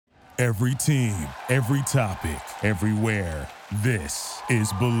Every team, every topic, everywhere. This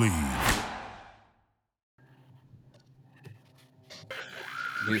is Believe.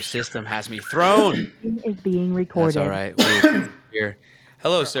 New system has me thrown. Is being recorded. That's all right. We're here.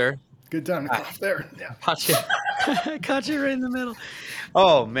 Hello, sir. Good time to cough there. Yeah. Caught you right in the middle.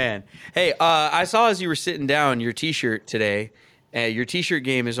 Oh, man. Hey, I saw as you were sitting down your T-shirt today. Your T-shirt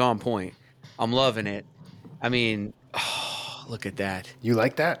game is on point. I'm loving it. I mean, look at that. You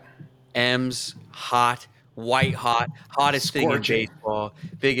like that? M's hot, white hot, hottest thing in Scorching. baseball,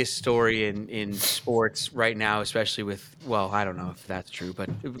 biggest story in sports right now, especially with, well, I don't know if that's true, but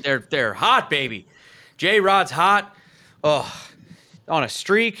they're hot, baby. J-Rod's hot. Oh, on a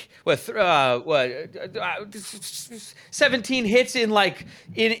streak with 17 hits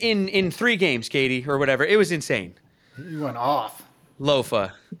in 3 games, Katie, or whatever. It was insane. You went off.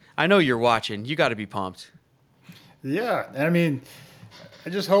 Lofa, I know you're watching. You got to be pumped. Yeah. I mean, I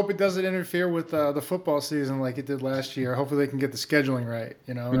just hope it doesn't interfere with the football season like it did last year. Hopefully they can get the scheduling right.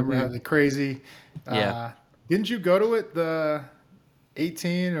 You know, remember how the crazy. Yeah. Didn't you go to it, the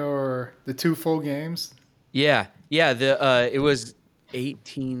 18 or the 2 full games? Yeah. It was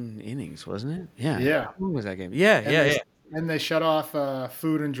 18 innings, wasn't it? Yeah. Yeah. How long was that game? Yeah. And they shut off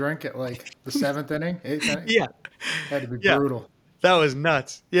food and drink at like the 7th inning, 8th inning. Yeah. Had to be Yeah. brutal. That was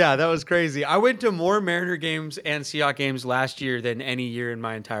nuts. Yeah, that was crazy. I went to more Mariner games and Seahawks games last year than any year in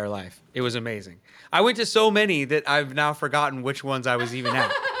my entire life. It was amazing. I went to so many that I've now forgotten which ones I was even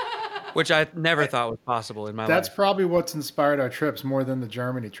at, which I never thought was possible in my life. That's probably what's inspired our trips more than the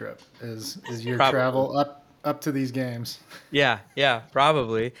Germany trip is your Probably. travel up to these games. Yeah,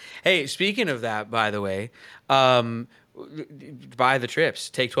 probably. Hey, speaking of that, by the way, buy the trips,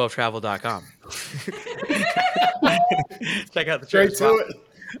 take12travel.com. Check out the Straight trips. to it.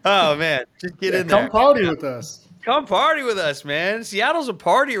 Oh, man. Just get in there. Come party with us. Come party with us, man. Seattle's a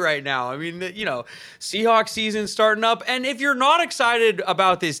party right now. I mean, Seahawks season starting up. And if you're not excited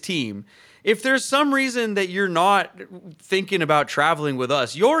about this team, if there's some reason that you're not thinking about traveling with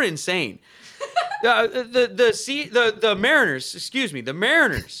us, you're insane. The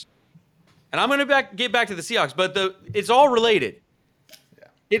Mariners. And I'm going to get back to the Seahawks, but it's all related.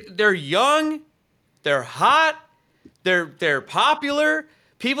 Yeah. They're young, they're hot, they're popular.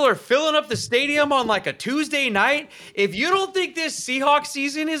 People are filling up the stadium on like a Tuesday night. If you don't think this Seahawks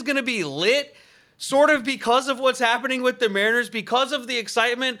season is going to be lit, sort of because of what's happening with the Mariners, because of the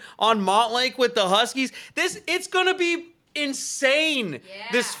excitement on Montlake with the Huskies, it's going to be insane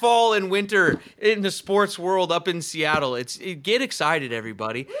this fall and winter in the sports world up in Seattle. Get excited,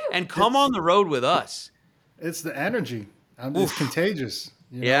 everybody, and come on the road with us. It's the energy. It's contagious.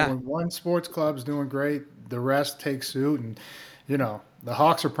 When one sports club's doing great, the rest take suit, and the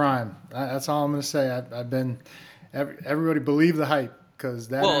Hawks are prime. That's all I'm going to say. I've been everybody believe the hype because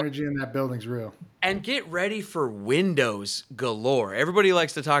that energy in that building's real. And get ready for windows galore. Everybody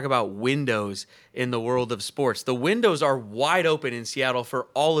likes to talk about windows in the world of sports. The windows are wide open in Seattle for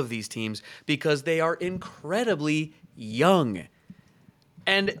all of these teams because they are incredibly young.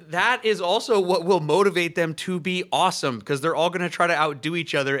 And that is also what will motivate them to be awesome because they're all going to try to outdo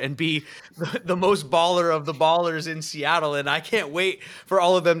each other and be the most baller of the ballers in Seattle. And I can't wait for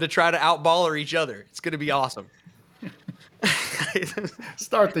all of them to try to outballer each other. It's going to be awesome.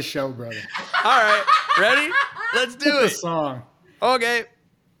 Start the show, brother. All right. Ready? Let's do The it. song. Okay.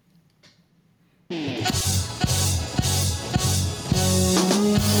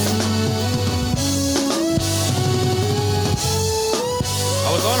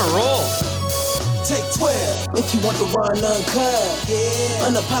 I was on a roll. Take 12 if you want the run uncut. Yeah.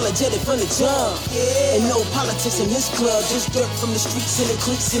 Unapologetic from the jump. Yeah. And no politics in this club. Just dirt from the streets and the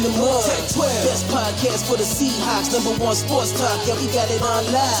cliques in the mud. Take 12. Best podcast for the Seahawks. #1 sports talk. Yeah, we got it on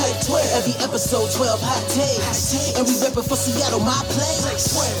live. Take 12. Every episode 12 hot takes. And we reppin' for Seattle, my place. Take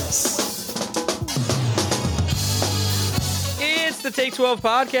 12. It's the Take 12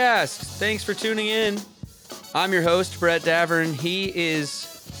 podcast. Thanks for tuning in. I'm your host, Brett Davern. He is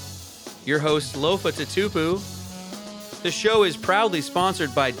your host, Lofa Tatupu. The show is proudly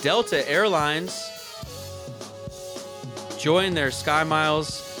sponsored by Delta Airlines. Join their Sky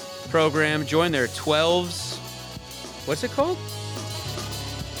Miles program. Join their 12s. What's it called?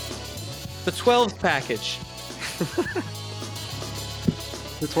 The 12s package.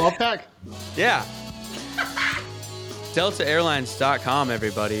 The 12-pack? Yeah. DeltaAirlines.com,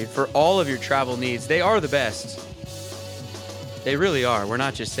 everybody, for all of your travel needs. They are the best. They really are. We're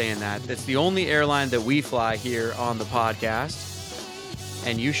not just saying that. It's the only airline that we fly here on the podcast,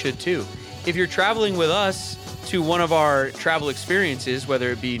 and you should too. If you're traveling with us to one of our travel experiences, whether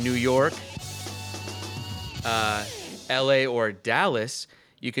it be New York, LA, or Dallas,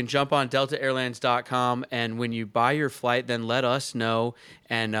 You can jump on deltaairlines.com, and when you buy your flight, then let us know,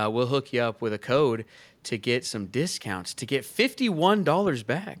 and we'll hook you up with a code to get some discounts, to get $51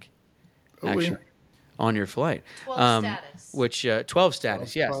 back, actually, on your flight. 12 status. Which 12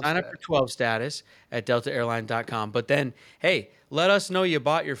 status, 12 Sign up for 12 status at deltaairline.com. But then, hey, let us know you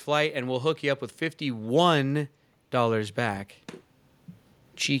bought your flight, and we'll hook you up with $51 back.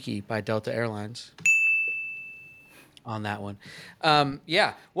 Cheeky by Delta Airlines on that one.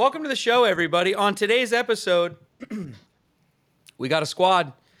 Welcome to the show, everybody. On today's episode, we got a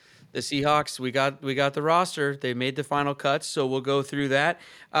squad. The Seahawks, we got the roster. They made the final cuts, so we'll go through that.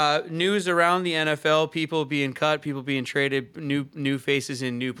 News around the NFL, people being cut, people being traded, new faces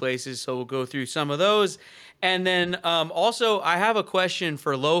in new places, so we'll go through some of those. And then also, I have a question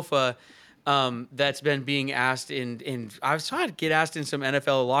for Lofa that's been being asked I was trying to get asked in some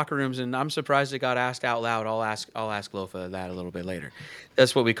NFL locker rooms, and I'm surprised it got asked out loud. I'll ask Lofa that a little bit later.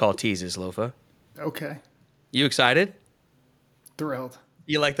 That's what we call teases, Lofa. Okay. You excited? Thrilled.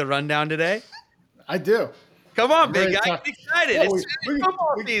 You like the rundown today? I do. Come on, big guy. Get excited. Yeah, It's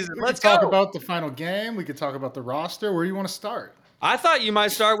football season. Let's talk go. about the final game. We could talk about the roster. Where do you want to start? I thought you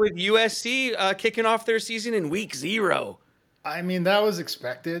might start with USC kicking off their season in week 0. I mean, that was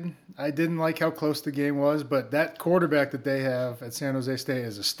expected. I didn't like how close the game was, but that quarterback that they have at San Jose State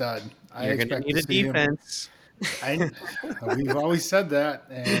is a stud. You're going to need a defense. We've always said that,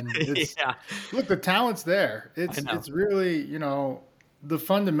 and look, the talent's there. It's really, the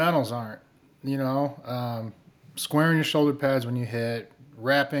fundamentals aren't, squaring your shoulder pads when you hit,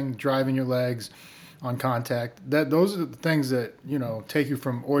 wrapping, driving your legs on contact. Those are the things that, take you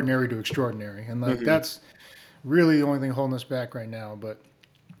from ordinary to extraordinary, and that's really the only thing holding us back right now. But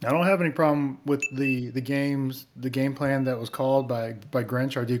I don't have any problem with the game plan that was called by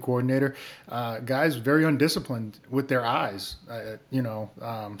Grinch, our D coordinator. Guys very undisciplined with their eyes.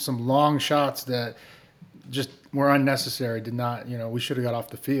 Some long shots that just were unnecessary. Did not, we should have got off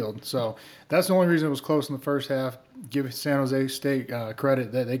the field. So that's the only reason it was close in the first half. Give San Jose State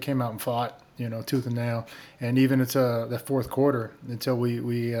credit that they came out and fought, tooth and nail. And even into the fourth quarter, until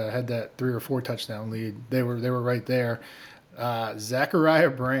we had that 3 or 4 touchdown lead, they were right there. Zachariah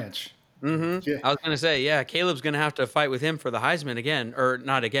Branch. Mm-hmm. Yeah. I was going to say, Caleb's going to have to fight with him for the Heisman again, or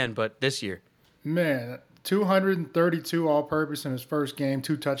not again, but this year. Man, 232 all-purpose in his first game,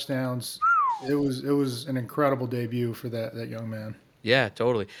 2 touchdowns. It was an incredible debut for that young man. Yeah,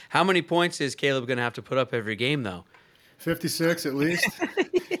 totally. How many points is Caleb going to have to put up every game, though? 56 at least.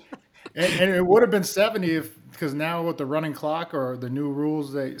 and it would have been 70 because now with the running clock or the new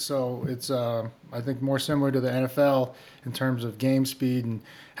rules, so it's I think more similar to the NFL in terms of game speed and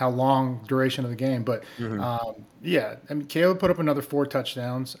how long duration of the game. But Caleb put up another 4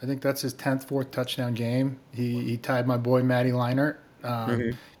 touchdowns. I think that's his 10th fourth touchdown game. He tied my boy Matty Leinart,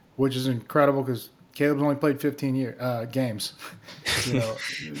 which is incredible because Caleb's only played 15 games.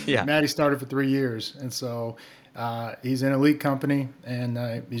 Matty started for 3 years, and so he's in elite company,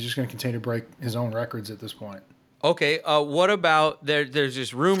 and he's just going to continue to break his own records at this point. Okay, what about there's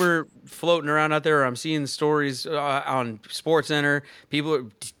this rumor floating around out there, or I'm seeing stories on SportsCenter.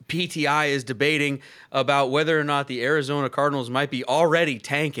 PTI is debating about whether or not the Arizona Cardinals might be already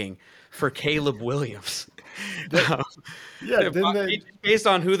tanking for Caleb Williams. Based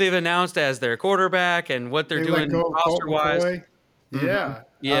on who they've announced as their quarterback and what they're doing roster-wise. Yeah.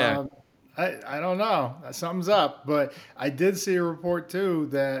 I don't know. Something's up. But I did see a report, too,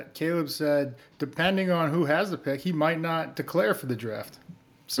 that Caleb said, depending on who has the pick, he might not declare for the draft.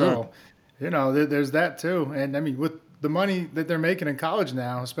 So, there's that, too. And, I mean, with the money that they're making in college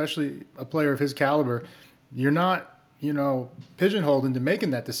now, especially a player of his caliber, you're not, pigeonholed into making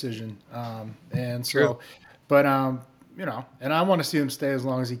that decision. And so, but, and I want to see him stay as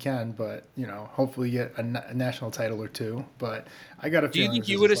long as he can, but, hopefully get a national title or 2. But I got a feeling. Do you think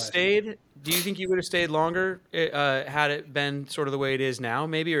you would have stayed? Do you think you would have stayed longer had it been sort of the way it is now,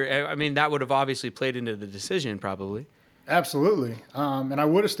 maybe? Or, I mean, that would have obviously played into the decision probably. Absolutely. And I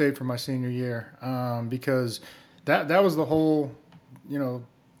would have stayed for my senior year because that was the whole,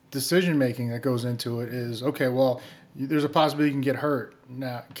 decision-making that goes into it is, okay, well, there's a possibility you can get hurt.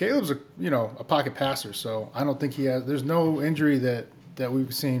 Now, Caleb's a pocket passer, so I don't think there's no injury that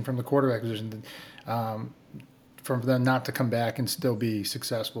we've seen from the quarterback position from them not to come back and still be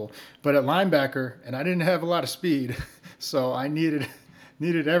successful. But at linebacker, and I didn't have a lot of speed, so I needed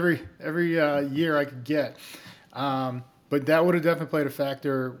every year I could get. But that would have definitely played a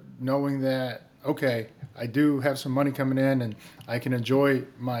factor, knowing that, okay, I do have some money coming in and I can enjoy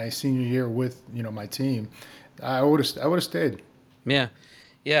my senior year with, my team. I would have stayed. Yeah.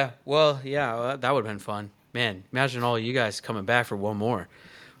 Yeah. Well, yeah, that would have been fun. Man, imagine all you guys coming back for one more.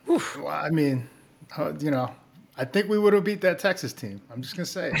 Well, I mean, I think we would have beat that Texas team. I'm just gonna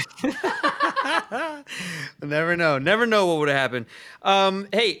say it. Never know. Never know what would have happened.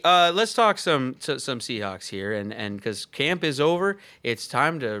 Hey, let's talk some Seahawks here, and because camp is over, it's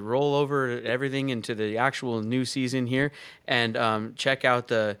time to roll over everything into the actual new season here, and check out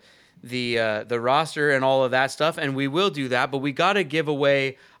the roster and all of that stuff. And we will do that, but we got to give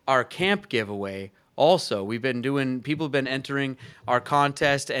away our camp giveaway. Also, people have been entering our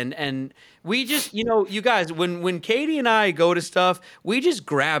contest, and we just, you guys, when Katie and I go to stuff, we just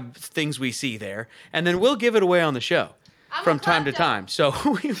grab things we see there, and then we'll give it away on the show from time to time. So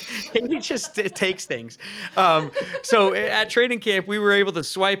Katie just takes things. So at training camp, we were able to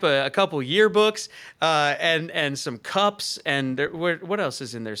swipe a couple yearbooks and some cups, and what else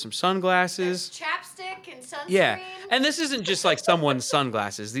is in there? Some sunglasses. There's chapstick and sunscreen. Yeah, and this isn't just like someone's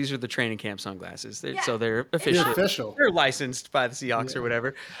sunglasses. These are the training camp sunglasses. So they're official. They're licensed by the Seahawks or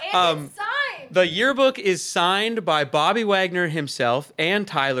whatever. And it's signed. The yearbook is signed by Bobby Wagner himself and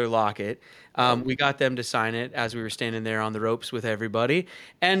Tyler Lockett. We got them to sign it as we were standing there on the ropes with everybody.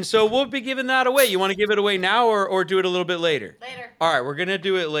 And so we'll be giving that away. You want to give it away now or do it a little bit later? Later. All right, we're going to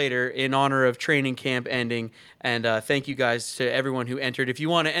do it later in honor of training camp ending. And thank you guys to everyone who entered. If you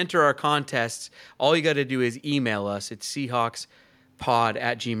want to enter our contests, all you got to do is email us. It's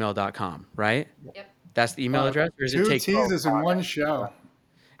seahawkspod@gmail.com, right? Yep. That's the email address? Or is Two it take teasers in one show.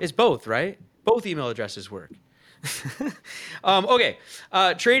 It's both, right? Both email addresses work. Okay.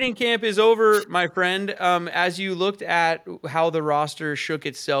 Training camp is over, my friend. As you looked at how the roster shook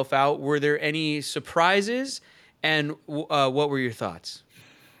itself out, were there any surprises? And what were your thoughts?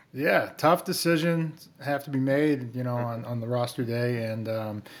 Yeah, tough decisions have to be made, on the roster day. And,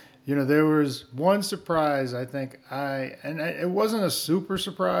 there was one surprise, I think it wasn't a super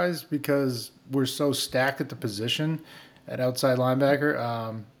surprise because we're so stacked at the position at outside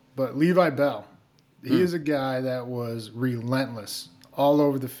linebacker. But Levi Bell, he is a guy that was relentless all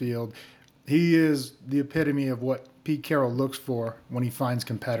over the field. He is the epitome of what Pete Carroll looks for when he finds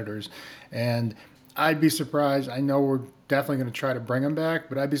competitors. And I'd be surprised. I know we're definitely going to try to bring him back,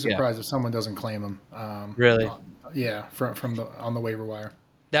 but I'd be surprised if someone doesn't claim him. Really? Yeah, on the waiver wire.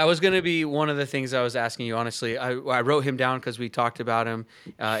 That was going to be one of the things I was asking you. Honestly, I wrote him down because we talked about him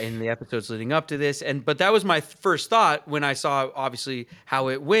in the episodes leading up to this, but that was my first thought when I saw obviously how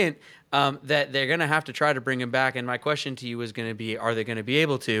it went. That they're going to have to try to bring him back, and my question to you is going to be: are they going to be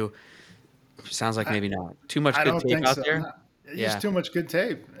able to? Sounds like maybe not. Too much good tape out there. No. Just too much good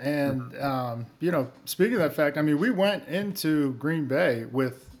tape. And speaking of that fact, I mean, we went into Green Bay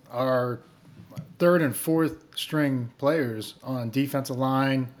with our third and fourth string players on defensive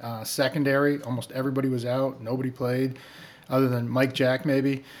line, secondary. Almost everybody was out. Nobody played other than Mike Jack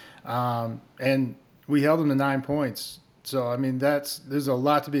maybe. And we held them to 9 points. So, I mean, there's a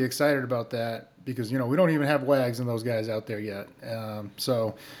lot to be excited about that because, we don't even have Wags and those guys out there yet.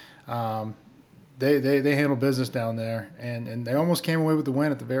 They handle business down there, and they almost came away with the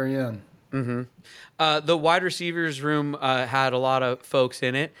win at the very end. Mm-hmm. The wide receivers room had a lot of folks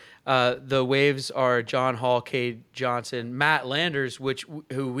in it. The waves are John Hall, Cade Johnson, Matt Landers,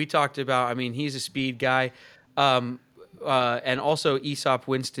 who we talked about. I mean, he's a speed guy. And also Aesop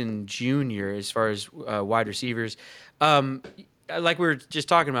Winston Jr. as far as wide receivers. Like we were just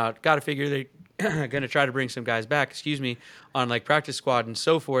talking about, got to figure they're going to try to bring some guys back, on like practice squad and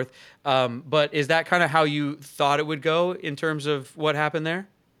so forth. But is that kind of how you thought it would go in terms of what happened there?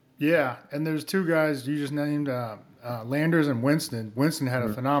 Yeah, and there's two guys you just named, Landers and Winston. Winston had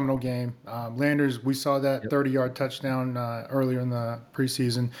a phenomenal game. Landers, we saw that 30-yard touchdown earlier in the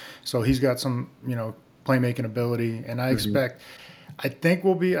preseason, so he's got some, playmaking ability, and I think I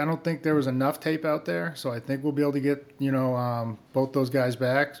don't think there was enough tape out there, so I think we'll be able to get, both those guys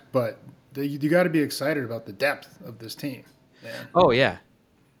back, but you got to be excited about the depth of this team, man. Oh, yeah.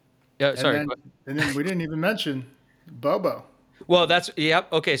 Yeah, sorry. And then we didn't even mention Bobo. Well,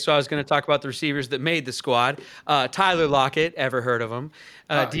 yep. Okay, so I was going to talk about the receivers that made the squad. Tyler Lockett, ever heard of him?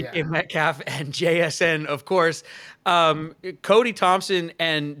 DK Metcalf and JSN, of course. Cody Thompson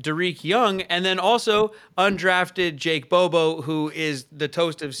and Derek Young, and then also undrafted Jake Bobo, who is the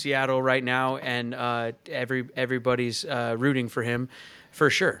toast of Seattle right now, and everybody's rooting for him for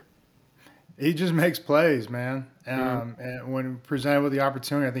sure. He just makes plays, man. And when presented with the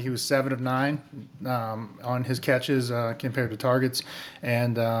opportunity, I think he was 7 of 9 on his catches compared to targets,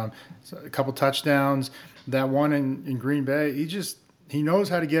 and so a couple touchdowns. That one in Green Bay, he knows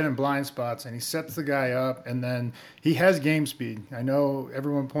how to get in blind spots, and he sets the guy up, and then he has game speed. I know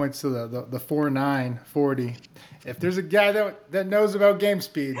everyone points to the 4.9 40. If there's a guy that knows about game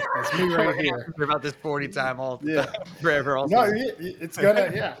speed, that's me right here. About this 40 time forever. No, it's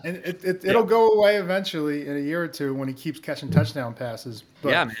gonna and it'll go away eventually in a year or two when he keeps catching touchdown passes. But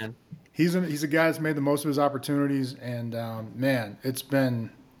yeah, man. He's a guy that's made the most of his opportunities, and man, it's been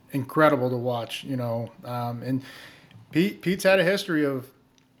incredible to watch. And Pete's had a history of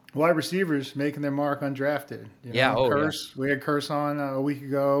wide receivers making their mark undrafted. Curse. Yeah. We had Curse on a week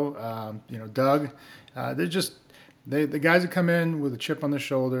ago. Doug. They're just the guys that come in with a chip on their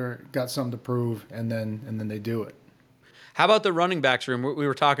shoulder, got something to prove, and then they do it. How about the running backs room? We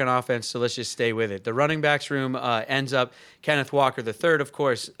were talking offense, so let's just stay with it. The running backs room ends up Kenneth Walker III, of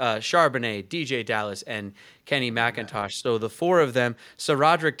course, Charbonnet, DJ Dallas, and Kenny McIntosh. So the four of them. So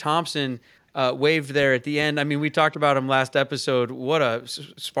Roderick Thompson waved there at the end. I mean, we talked about him last episode. What a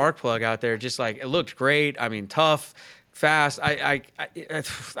spark plug out there. Just like, it looked great. I mean, tough, fast.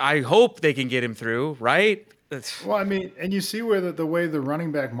 I hope they can get him through, right? Well, I mean, and you see where the way the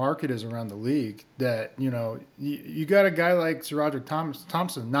running back market is around the league, that, you got a guy like Sir Roderick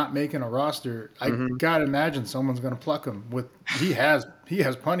Thompson not making a roster. I got to imagine someone's going to pluck him he has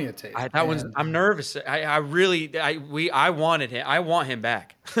plenty of tape. I'm nervous. I wanted him. I want him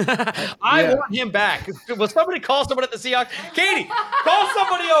back. Want him back. Will somebody call someone at the Seahawks? Katie, call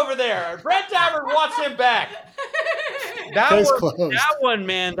somebody over there. Brett Tavern wants him back. That one,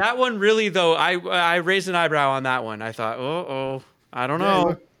 man. That one really, though, I raised an eyebrow on that one. I thought, I don't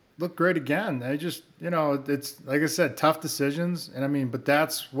know. Look great again. I just, it's like I said, tough decisions. And I mean, but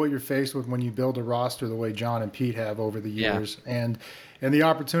that's what you're faced with when you build a roster the way John and Pete have over the years. Yeah. And the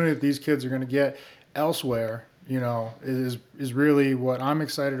opportunity that these kids are going to get elsewhere, is really what I'm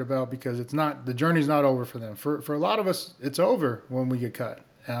excited about, because the journey's not over for them. For a lot of us, it's over when we get cut.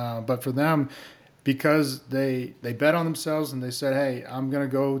 But for them, because they bet on themselves and they said, hey, I'm going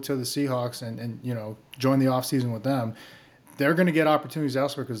to go to the Seahawks and join the offseason with them, they're going to get opportunities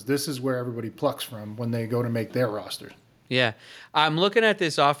elsewhere, because this is where everybody plucks from when they go to make their roster. Yeah. I'm looking at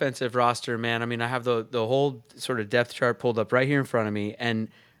this offensive roster, man. I mean, I have the whole sort of depth chart pulled up right here in front of me, and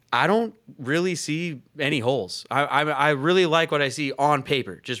I don't really see any holes. I really like what I see on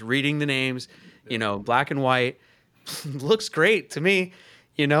paper, just reading the names, black and white. Looks great to me.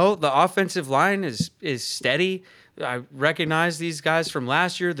 The offensive line is steady. I recognize these guys from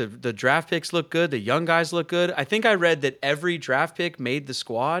last year. The draft picks look good. The young guys look good. I think I read that every draft pick made the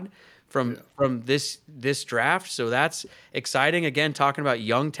squad from this draft. So that's exciting. Again, talking about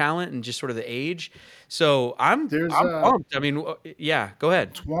young talent and just sort of the age. So I'm pumped. I mean, yeah, go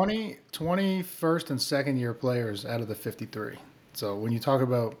ahead. 20 first and second year players out of the 53. So when you talk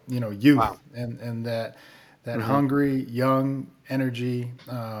about, youth, wow, and that hungry, young energy,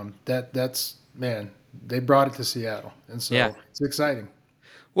 that's, man, they brought it to Seattle. And so it's exciting.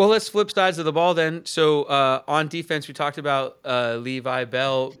 Well, let's flip sides of the ball then. So on defense, we talked about Levi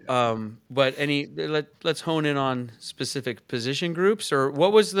Bell, but let's hone in on specific position groups, or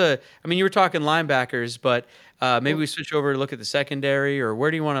what was you were talking linebackers, but maybe we switch over to look at the secondary, or what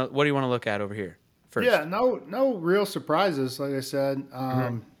do you want to look at over here first? Yeah, no real surprises. Like I said,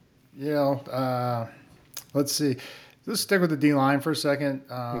 let's see. Let's stick with the D-line for a second.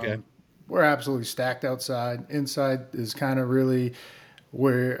 Okay. We're absolutely stacked outside. Inside is kind of really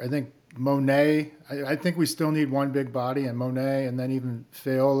where I think Monet, I think we still need one big body, and Monet, and then even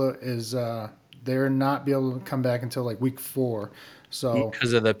Faola is they're not be able to come back until like week 4. So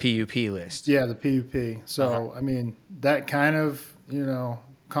because of the PUP list. Yeah, the PUP. So I mean, that kind of,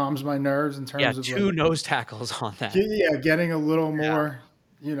 calms my nerves in terms of 2 nose tackles on that. Yeah, getting a little more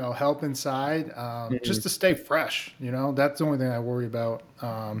help inside, just to stay fresh. That's the only thing I worry about.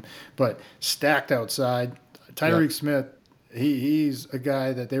 But stacked outside, Tyreek Smith, he's a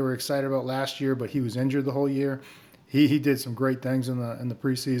guy that they were excited about last year, but he was injured the whole year. He did some great things in the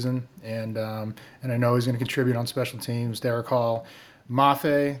preseason, and I know he's going to contribute on special teams. Derek Hall,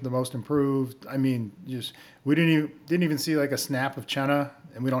 Mafe, the most improved. I mean, we didn't even see like a snap of Chenna,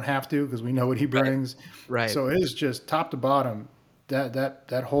 and we don't have to, because we know what he brings. Right. So it is just top to bottom.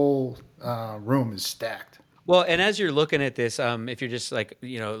 That whole room is stacked. Well, and as you're looking at this, if you're just like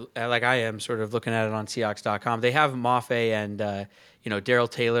I am, sort of looking at it on Seahawks.com, they have Mafe and Darryl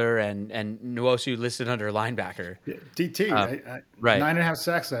Taylor and Nwosu listed under linebacker. Yeah, DT, right? 9.5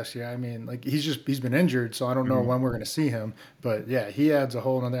 sacks last year. I mean, like he's been injured, so I don't know when we're going to see him. But yeah, he adds a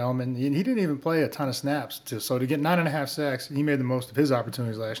whole other element. And he didn't even play a ton of snaps, so to get 9.5 sacks, he made the most of his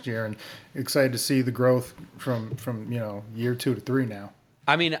opportunities last year. And excited to see the growth from year 2 to 3 now.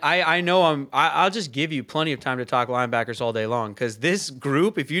 I mean, I know I'll just give you plenty of time to talk linebackers all day long because this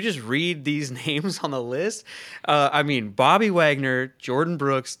group, if you just read these names on the list, I mean, Bobby Wagner, Jordan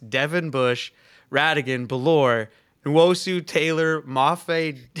Brooks, Devin Bush, Radigan, Ballore, Nwosu, Taylor,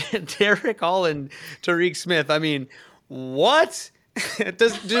 Mafe, Derek Holland, Tariq Smith. I mean, what?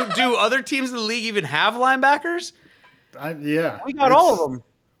 Do other teams in the league even have linebackers? Yeah. We got all of them.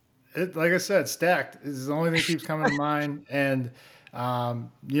 Like I said, stacked is the only thing that keeps coming to mind. And,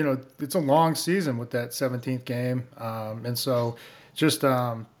 it's a long season with that 17th game. And so just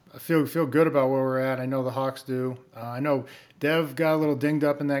I feel good about where we're at. I know the Hawks do. I know Dev got a little dinged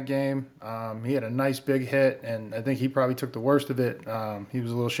up in that game. He had a nice big hit, and I think he probably took the worst of it. He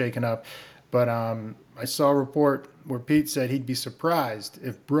was a little shaken up. But I saw a report where Pete said he'd be surprised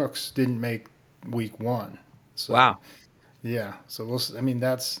if Brooks didn't make week 1. So, wow. Yeah. So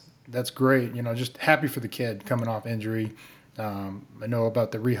that's great. Just happy for the kid coming off injury. I know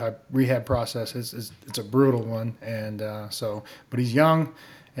about the rehab process. It's a brutal one, and but he's young,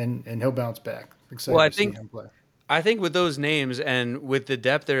 and he'll bounce back. Excited to see him play. I think with those names and with the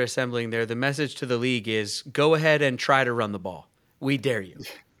depth they're assembling there, the message to the league is go ahead and try to run the ball. We dare you,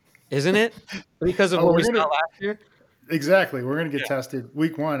 isn't it? Because of what we saw last year. Exactly. We're going to get tested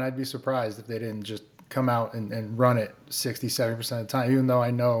week 1. I'd be surprised if they didn't just come out and run it 60-70% of the time, even though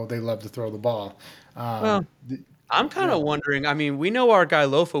I know they love to throw the ball. I'm kind of wondering, I mean, we know our guy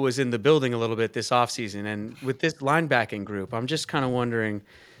Lofa was in the building a little bit this offseason, and with this linebacking group, I'm just kind of wondering,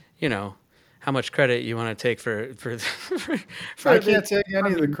 how much credit you want to take for I can't take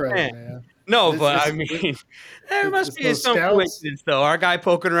any of the credit, man. No, I mean, there must be some coincidence, though. Our guy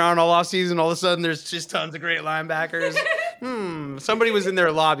poking around all offseason, all of a sudden there's just tons of great linebackers. Somebody was in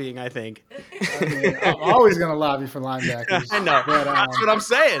there lobbying, I think. I'm always going to lobby for linebackers. I know. But, that's what I'm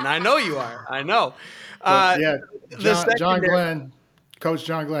saying. I know you are. I know. John Glenn, Coach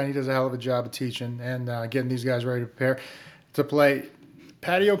John Glenn, he does a hell of a job of teaching and getting these guys ready to prepare to play.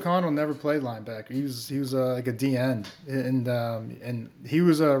 Patty O'Connell never played linebacker. He was like a DN, and he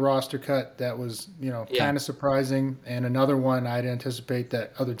was a roster cut that was kind of surprising. And another one I'd anticipate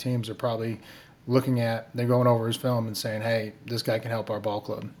that other teams are probably looking at. They're going over his film and saying, "Hey, this guy can help our ball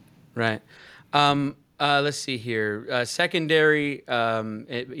club." Right. Let's see here. Secondary, on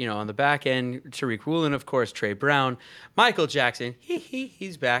the back end, Tariq Woolen, of course, Trey Brown, Michael Jackson.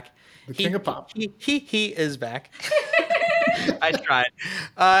 He's back. The king of pop. He is back. I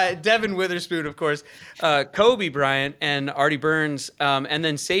tried. Devin Witherspoon, of course, Kobe Bryant and Artie Burns, and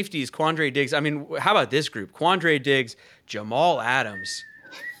then safeties, Quandre Diggs. I mean, how about this group? Quandre Diggs, Jamal Adams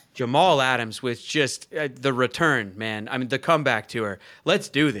with just the return, man. I mean, the comeback tour. Let's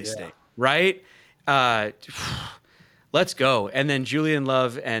do this thing, right? Let's go. And then Julian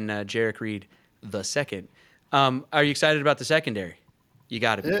Love and Jarek Reed, the second. Are you excited about the secondary? You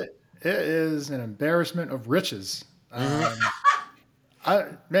got to be. It is an embarrassment of riches.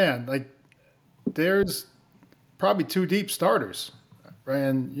 There's probably 2 deep starters,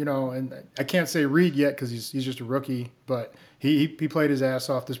 and I can't say Reed yet because he's just a rookie, but he played his ass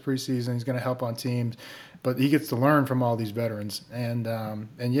off this preseason. He's going to help on teams, but he gets to learn from all these veterans, and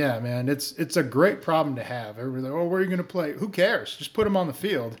yeah, man, it's a great problem to have. Everybody's like, oh, where are you going to play? Who cares? Just put him on the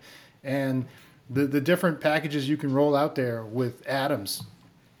field, and the different packages you can roll out there with Adams,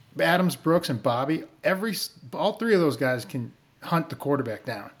 Brooks, and Bobby. All 3 of those guys can hunt the quarterback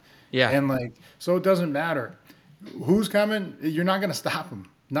down. Yeah. And so it doesn't matter who's coming. You're not going to stop them,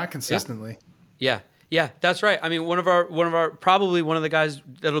 not consistently. Yeah. That's right. I mean, one of our probably one of the guys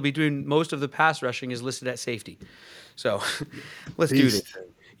that'll be doing most of the pass rushing is listed at safety. So let's do this.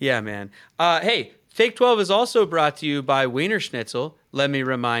 Yeah, man. Hey, Take 12 is also brought to you by Wiener Schnitzel. Let me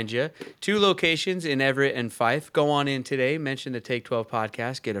remind you, 2 locations in Everett and Fife. Go on in today, mention the Take 12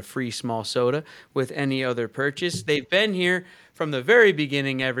 podcast, get a free small soda with any other purchase. They've been here from the very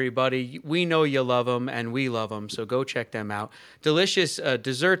beginning, everybody. We know you love them, and we love them, so go check them out. Delicious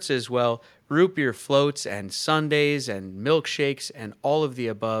desserts as well, root beer floats and sundaes and milkshakes and all of the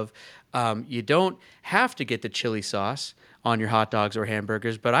above. You don't have to get the chili sauce on your hot dogs or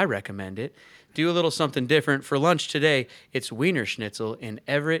hamburgers, but I recommend it. Do a little something different for lunch today. It's Wiener Schnitzel in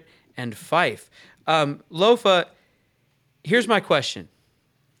Everett and Fife. Lofa, here's my question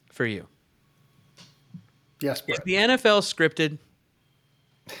for you. Yes, Brett. Is the NFL scripted?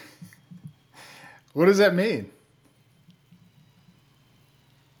 What does that mean?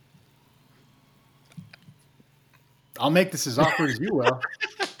 I'll make this as awkward as you will.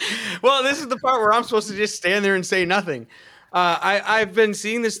 Well, this is the part where I'm supposed to just stand there and say nothing. I've been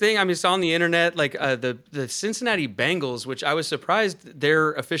seeing this thing. I mean, it's on the internet, like the Cincinnati Bengals, which I was surprised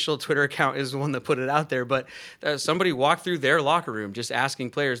their official Twitter account is the one that put it out there. But somebody walked through their locker room just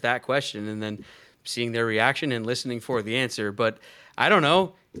asking players that question and then seeing their reaction and listening for the answer. But I don't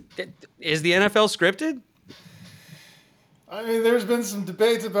know. Is the NFL scripted? I mean, there's been some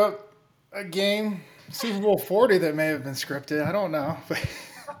debates about a game, Super Bowl 40, that may have been scripted. I don't know.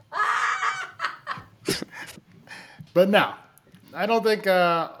 But no, I don't think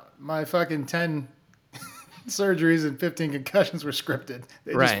my fucking 10 surgeries and 15 concussions were scripted.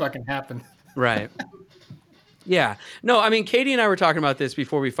 They just fucking happened. Right. Yeah. No, I mean, Katie and I were talking about this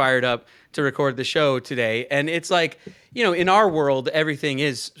before we fired up to record the show today. And it's like, you know, in our world, everything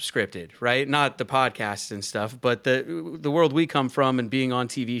is scripted, right? Not the podcasts and stuff, but the world we come from and being on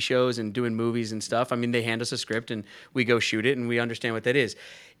TV shows and doing movies and stuff. I mean, they hand us a script and we go shoot it and we understand what that is.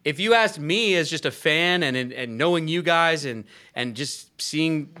 If you asked me as just a fan and knowing you guys and just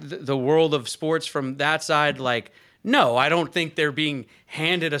seeing the world of sports from that side, like, no, I don't think they're being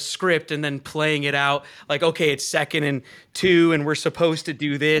handed a script and then playing it out like, okay, it's 2nd and 2 and we're supposed to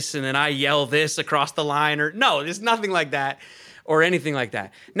do this and then I yell this across the line, or no, there's nothing like that or anything like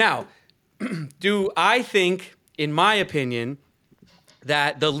that. Now, do I think, in my opinion,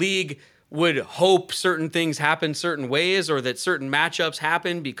 that the league would hope certain things happen certain ways or that certain matchups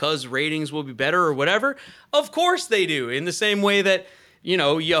happen because ratings will be better or whatever? Of course they do, in the same way that, you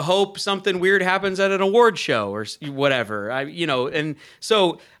know, you hope something weird happens at an award show or whatever. And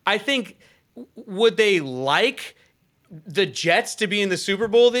so I think, would they like the Jets to be in the Super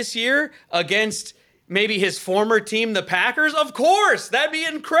Bowl this year against maybe his former team, the Packers? Of course, that'd be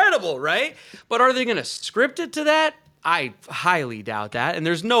incredible, right? But are they going to script it to that? I highly doubt that. And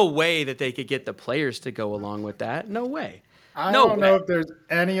there's no way that they could get the players to go along with that. No way. I don't know if there's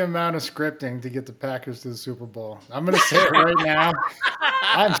any amount of scripting to get the Packers to the Super Bowl. I'm going to say it right now.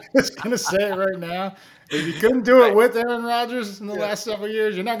 I'm just going to say it right now. If you couldn't do it with Aaron Rodgers in the last several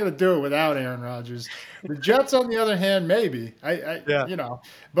years, you're not going to do it without Aaron Rodgers. The Jets, on the other hand, maybe. You know.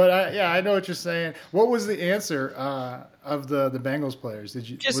 But I know what you're saying. What was the answer of the Bengals players? Did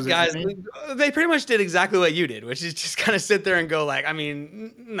you just guys? They pretty much did exactly what you did, which is just kind of sit there and go like, I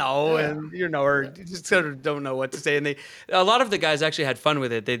mean, no, and or just sort of don't know what to say. And a lot of the guys actually had fun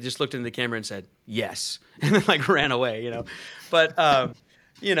with it. They just looked into the camera and said yes, and then like ran away, you know. But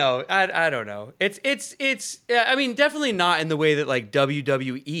you know, I don't know. It's I mean, definitely not in the way that like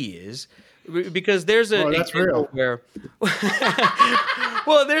WWE is. Because there's an example where,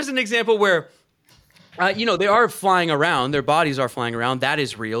 well, there's an example where, you know, they are flying around. Their bodies are flying around. That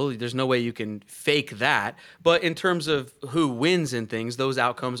is real. There's no way you can fake that. But in terms of who wins and things, those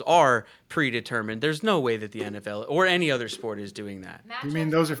outcomes are predetermined. There's no way that the NFL or any other sport is doing that. You mean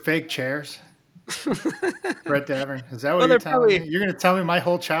those are fake chairs? Brett Davern, is that what you're telling me? You're going to tell me my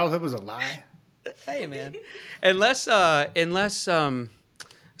whole childhood was a lie? Hey, man. Unless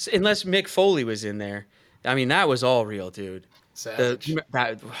Mick Foley was in there. I mean, that was all real, dude. Savage.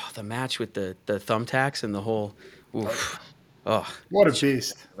 The match with the thumbtacks and the whole. Oof. Oh, what a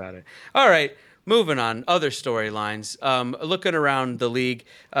beast. About it. All right, moving on. Other storylines. Looking around the league,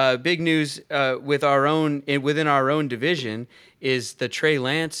 big news within our own division is the Trey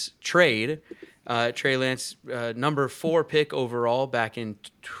Lance trade. Trey Lance, number 4 pick overall back in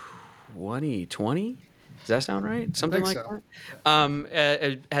 2020. Does that sound right? Something like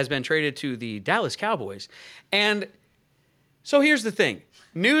that? Has been traded to the Dallas Cowboys. And so here's the thing.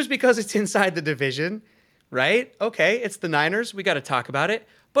 News because it's inside the division, right? Okay, it's the Niners. We got to talk about it.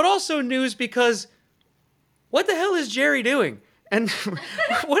 But also news because what the hell is Jerry doing? And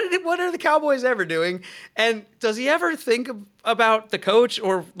what are the Cowboys ever doing? And does he ever think about the coach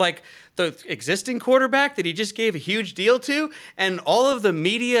or like the existing quarterback that he just gave a huge deal to? And all of the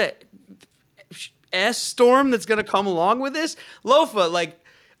media storm that's going to come along with this? Lofa, like,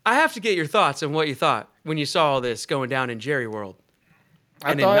 I have to get your thoughts on what you thought when you saw all this going down in Jerry world.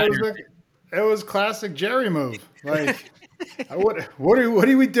 I thought it was classic Jerry move. Like, what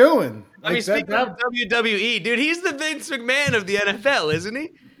are we doing? I mean, speaking of WWE, dude, he's the Vince McMahon of the NFL, isn't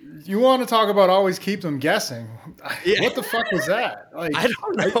he? You want to talk about always keep them guessing? Yeah. What the fuck was that? Like, I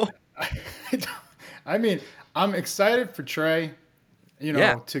don't know. I mean, I'm excited for Trey,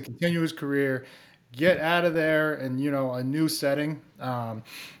 to continue his career, get out of there, and a new setting,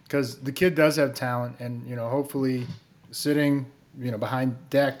 because the kid does have talent, and hopefully sitting behind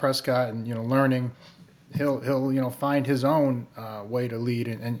Dak Prescott and learning, he'll find his own way to lead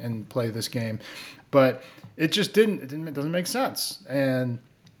and play this game. But it just doesn't make sense. And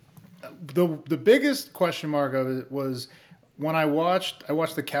the biggest question mark of it was when I watched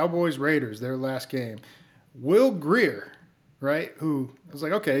the Cowboys Raiders, their last game. Will Grier right? Who was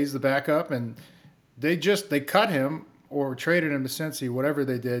like, okay, he's the backup, and they cut him or traded him to Cincy, whatever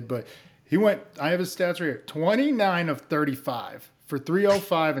they did. But he went. I have his stats right here: 29 of 35 for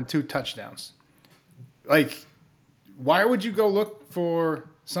 305 and 2 touchdowns. Like, why would you go look for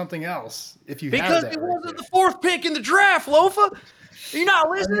something else if you have that? Because he wasn't the 4th pick in the draft, Lofa. Are you not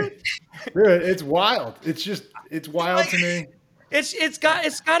listening? Dude, it's wild. It's wild to me. It's got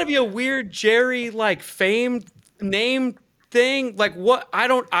to be a weird Jerry like fame name thing. Like what? I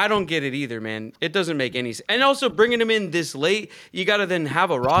don't get it either, man. It doesn't make any sense. And also bringing him in this late, you got to then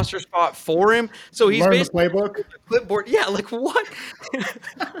have a roster spot for him. So he's learn the basically playbook. Clipboard. Yeah, like what?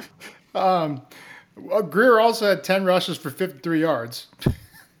 Greer also had 10 rushes for 53 yards.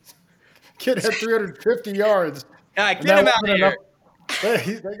 Kid had 350 yards. Get him out of here.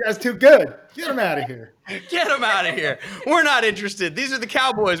 That guy's too good. Get him out of here. Get him out of here. We're not interested. These are the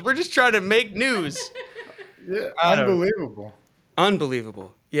Cowboys. We're just trying to make news. Yeah, unbelievable.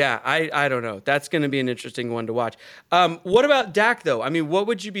 Unbelievable. Yeah, I don't know. That's going to be an interesting one to watch. What about Dak, though? I mean, what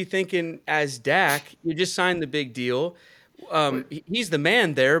would you be thinking as Dak? You just signed the big deal. He's the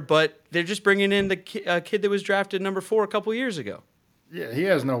man there, but they're just bringing in the kid that was drafted number 4 a couple years ago. Yeah, he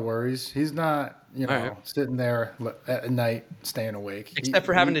has no worries. He's not, sitting there at night staying awake. Except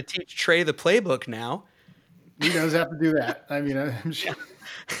for having to teach Trey the playbook now. He does have to do that. I mean, I'm sure.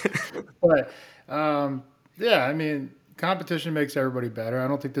 But, I mean, competition makes everybody better. I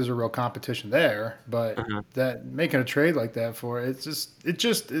don't think there's a real competition there, but that making a trade like that for it,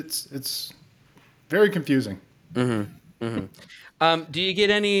 it's very confusing. Mm-hmm. Mm-hmm. Do you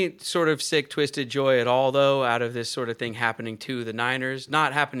get any sort of sick, twisted joy at all, though, out of this sort of thing happening to the Niners?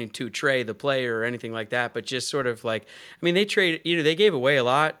 Not happening to Trey, the player, or anything like that, but just sort of like, I mean, they gave away a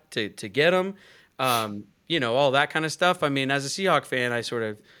lot to get him, all that kind of stuff. I mean, as a Seahawk fan, I sort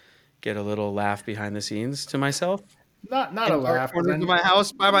of get a little laugh behind the scenes to myself. Not a laugh. Into my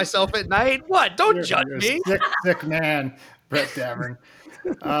house by myself at night. What? Don't judge me. Sick man, Brett Davern.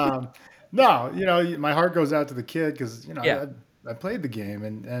 No, my heart goes out to the kid because I played the game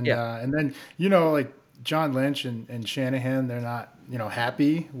and then like John Lynch and Shanahan, they're not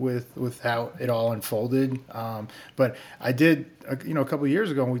happy with how it all unfolded. But I did a couple of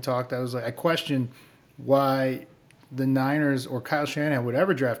years ago when we talked, I was like, I questioned why the Niners or Kyle Shanahan would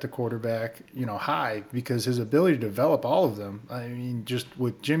ever draft a quarterback high, because his ability to develop all of them. I mean, just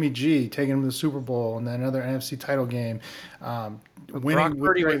with Jimmy G taking him to the Super Bowl and then another NFC title game, winning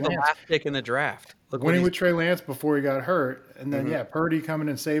with Trey Lance. The last pick in the draft. Winning with Trey Lance before he got hurt, and then Purdy coming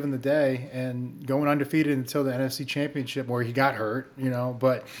and saving the day and going undefeated until the NFC Championship where he got hurt,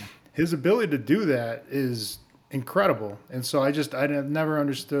 But his ability to do that is incredible, and so I've never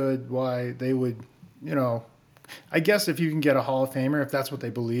understood why they would, I guess if you can get a Hall of Famer, if that's what they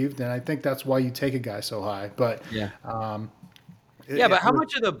believed, then I think that's why you take a guy so high. But but how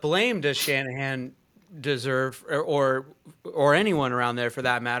much of the blame does Shanahan deserve, or anyone around there for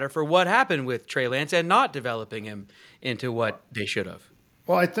that matter, for what happened with Trey Lance and not developing him into what they should have?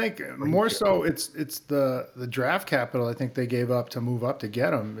 Well, I think more so it's the draft capital I think they gave up to move up to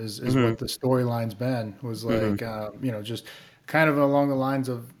get him is what the storyline's been, was like just kind of along the lines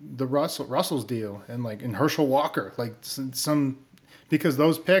of the Russell's deal and Herschel Walker, like some because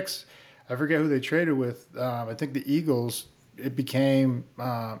those picks, I forget who they traded with. I think the Eagles. It became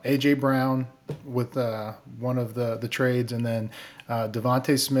A.J. Brown with one of the trades, and then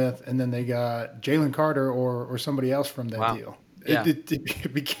Devontae Smith, and then they got Jalen Carter or somebody else from that deal. Yeah.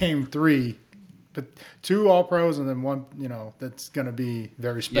 It became 3, but 2 All-Pros and then one, that's going to be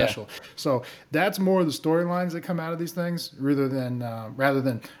very special. Yeah. So that's more of the storylines that come out of these things rather than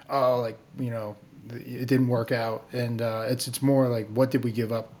it didn't work out. And it's more like, what did we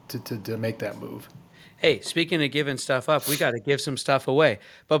give up to make that move? Hey, speaking of giving stuff up, we got to give some stuff away.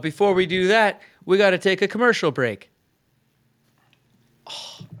 But before we do that, we got to take a commercial break.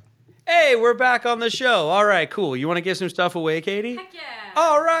 Oh. Hey, we're back on the show. All right, cool. You want to give some stuff away, Katie? Heck yeah.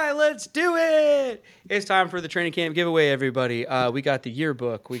 All right, let's do it. It's time for the training camp giveaway, everybody. We got the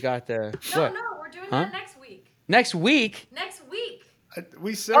yearbook. We got the... No, we're doing that next week. Next week? Next week.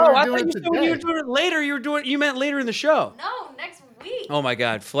 We said we were doing it today. You were doing it later. You meant later in the show. No, next week. Oh, my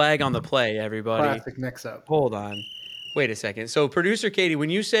God. Flag on the play, everybody. Classic mix-up. Hold on. Wait a second. So, producer Katie, when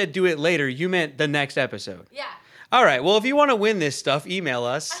you said do it later, you meant the next episode. Yeah. All right. Well, if you want to win this stuff, email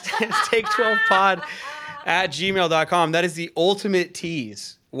us. take12pod@gmail.com. That is the ultimate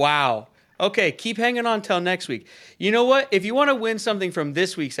tease. Wow. Okay. Keep hanging on till next week. You know what? If you want to win something from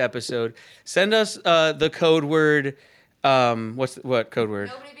this week's episode, send us the code word. What code word?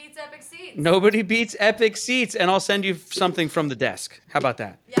 Nobody beats Epic Seats. Nobody beats Epic Seats, and I'll send you something from the desk. How about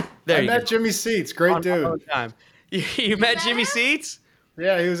that? Yeah. There I you met go. Jimmy Seats. Great dude. Time. You met Jimmy Seats?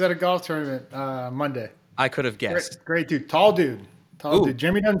 Yeah, he was at a golf tournament Monday. I could have guessed. Great dude. Tall dude.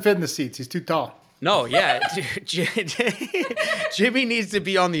 Jimmy doesn't fit in the seats. He's too tall. No, yeah. Jimmy needs to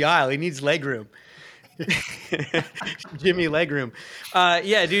be on the aisle. He needs leg room. Jimmy legroom.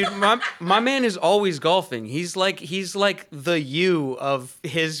 Yeah, dude, my man is always golfing. He's like the you of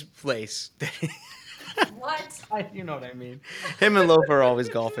his place. What? You know what I mean. Him and Lofa are always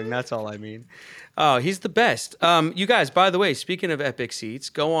golfing. That's all I mean. Oh, he's the best. You guys, by the way, speaking of Epic Seats,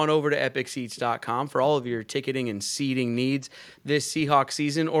 go on over to epicseats.com for all of your ticketing and seating needs this Seahawks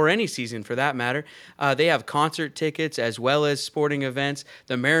season, or any season for that matter. They have concert tickets as well as sporting events.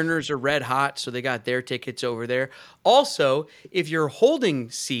 The Mariners are red hot, so they got their tickets over there. Also, if you're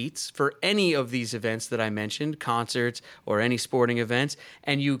holding seats for any of these events that I mentioned, concerts or any sporting events,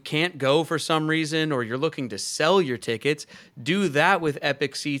 and you can't go for some reason, or you're looking to sell your tickets, do that with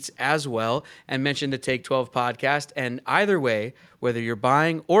Epic Seats as well, and mention the Take 12 podcast. And either way, whether you're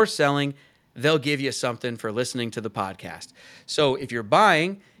buying or selling, they'll give you something for listening to the podcast. So if you're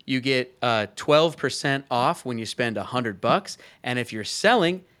buying, you get 12% off when you spend $100. And if you're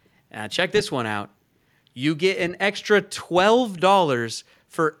selling, check this one out, you get an extra $12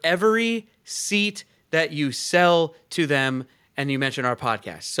 for every seat that you sell to them and you mention our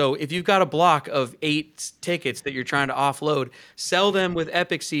podcast. So if you've got a block of 8 tickets that you're trying to offload, sell them with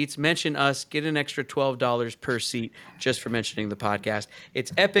Epic Seats, mention us, get an extra $12 per seat just for mentioning the podcast.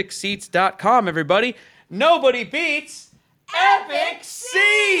 It's epicseats.com, everybody. Nobody beats Epic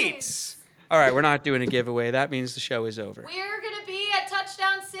Seats. All right, we're not doing a giveaway. That means the show is over. We're going to be at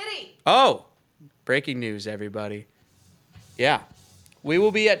Touchdown City. Oh, breaking news, everybody. Yeah, we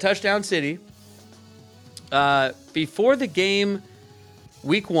will be at Touchdown City. Before the game,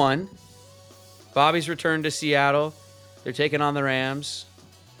 week 1, Bobby's returned to Seattle. They're taking on the Rams.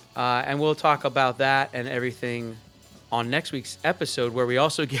 And we'll talk about that and everything on next week's episode, where we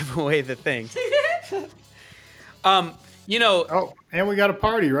also give away the thing. Oh, and we got a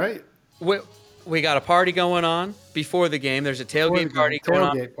party, right? We got a party going on before the game. There's a tailgate party going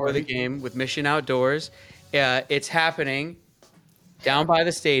on before the game with Mission Outdoors. It's happening down by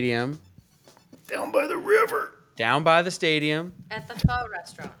the stadium. Down by the river. Down by the stadium. At the Pho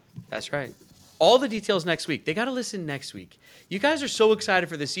restaurant. That's right. All the details next week. They got to listen next week. You guys are so excited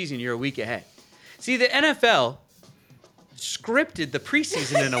for the season, you're a week ahead. See, the NFL scripted the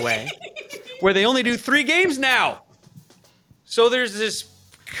preseason in a way where they only do 3 games now. So there's this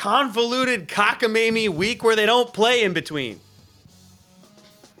convoluted cockamamie week where they don't play in between.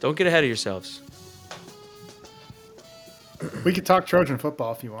 Don't get ahead of yourselves. We could talk Trojan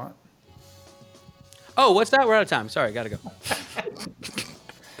football if you want. Oh, what's that? We're out of time. Sorry, gotta go.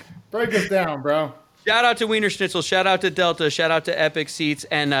 Break us down, bro. Shout out to Wiener Schnitzel. Shout out to Delta. Shout out to Epic Seats.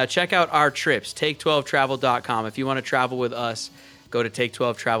 And check out our trips, take12travel.com. If you want to travel with us, go to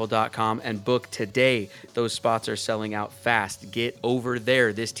take12travel.com and book today. Those spots are selling out fast. Get over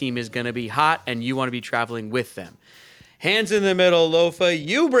there. This team is going to be hot, and you want to be traveling with them. Hands in the middle, Lofa.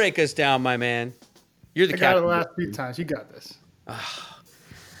 You break us down, my man. You're the captain. I got it the last few times. You got this.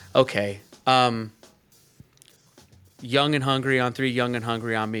 Okay. Young and hungry on 3, young and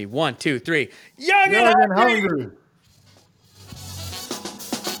hungry on me. 1, 2, 3. Young and hungry.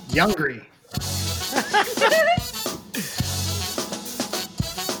 Youngry.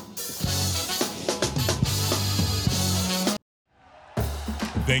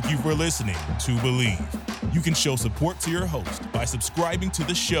 Thank you for listening to Believe. You can show support to your host by subscribing to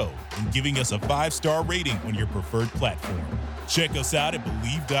the show and giving us a 5-star rating on your preferred platform. Check us out at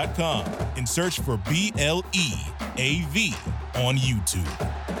Believe.com and search for BLEAV on YouTube.